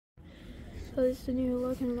So this is the new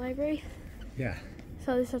Logan Library. Yeah.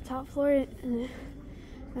 So this is the top floor and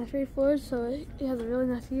the 3 floors, so it has a really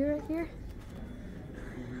nice view right here.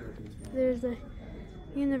 There's the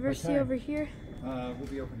university over here. We'll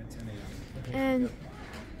be open at 10 a.m. And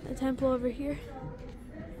the temple over here.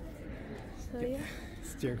 So yeah.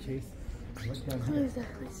 Staircase. There's the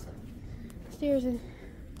stairs, and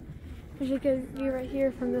there's a good view right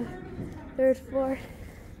here from the 3rd floor.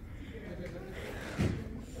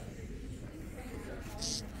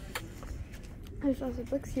 There's lots of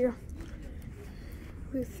books here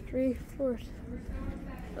with 3 floors.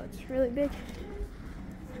 So it's really big.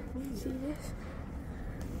 You can see this.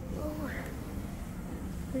 Oh,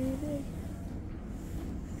 pretty big.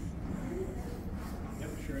 Yep,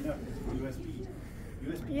 sure enough, it's USB-C.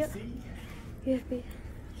 Yep. USB.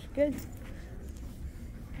 It's good.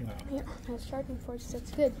 Wow. Yep, that's charging ports.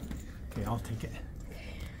 That's good. Okay, I'll take it.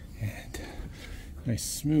 And nice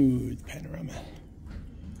smooth panorama.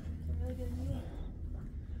 Really good view.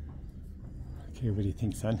 Okay, what do you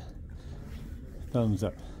think, son? Thumbs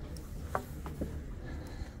up.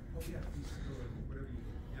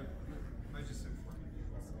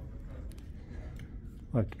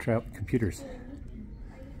 I'll have to try out the computers.